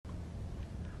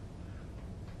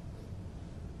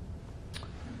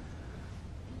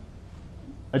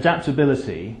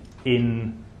Adaptability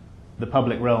in the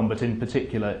public realm, but in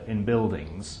particular in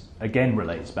buildings, again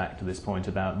relates back to this point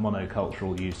about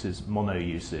monocultural uses,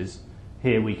 mono-uses.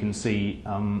 Here we can see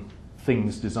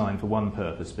things designed for one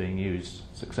purpose being used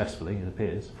successfully, it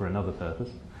appears, for another purpose.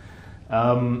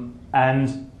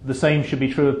 And the same should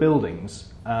be true of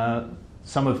buildings.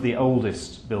 Some of the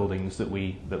oldest buildings that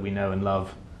we know and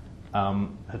love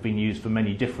have been used for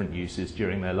many different uses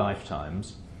during their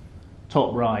lifetimes.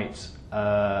 Top right,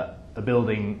 a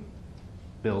building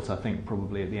built, I think,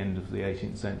 probably at the end of the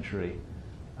 18th century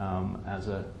as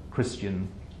a Christian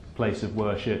place of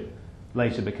worship,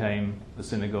 later became a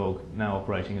synagogue, now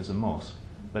operating as a mosque.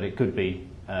 But it could be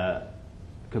a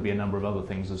number of other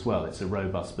things as well. It's a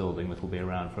robust building that will be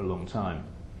around for a long time.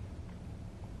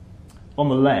 On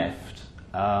the left,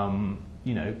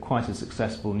 quite a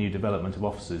successful new development of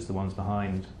offices, the ones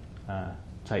behind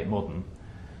Tate Modern.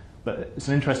 But it's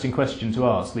an interesting question to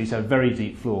ask. These have very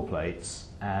deep floor plates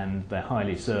and they're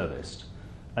highly serviced.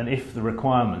 And if the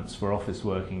requirements for office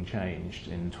working changed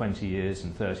in 20 years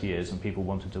and 30 years and people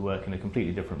wanted to work in a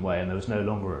completely different way and there was no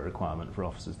longer a requirement for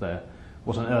offices there,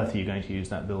 what on earth are you going to use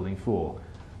that building for?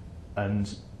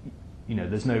 And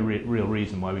there's no real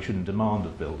reason why we shouldn't demand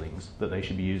of buildings that they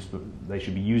should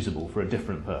be usable for a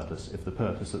different purpose if the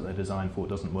purpose that they're designed for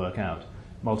doesn't work out.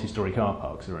 Multi-storey car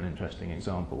parks are an interesting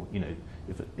example.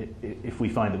 If we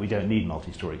find that we don't need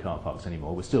multi-storey car parks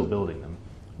anymore, we're still building them.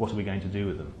 What are we going to do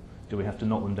with them? Do we have to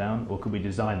knock them down, or could we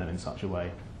design them in such a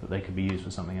way that they could be used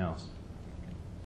for something else?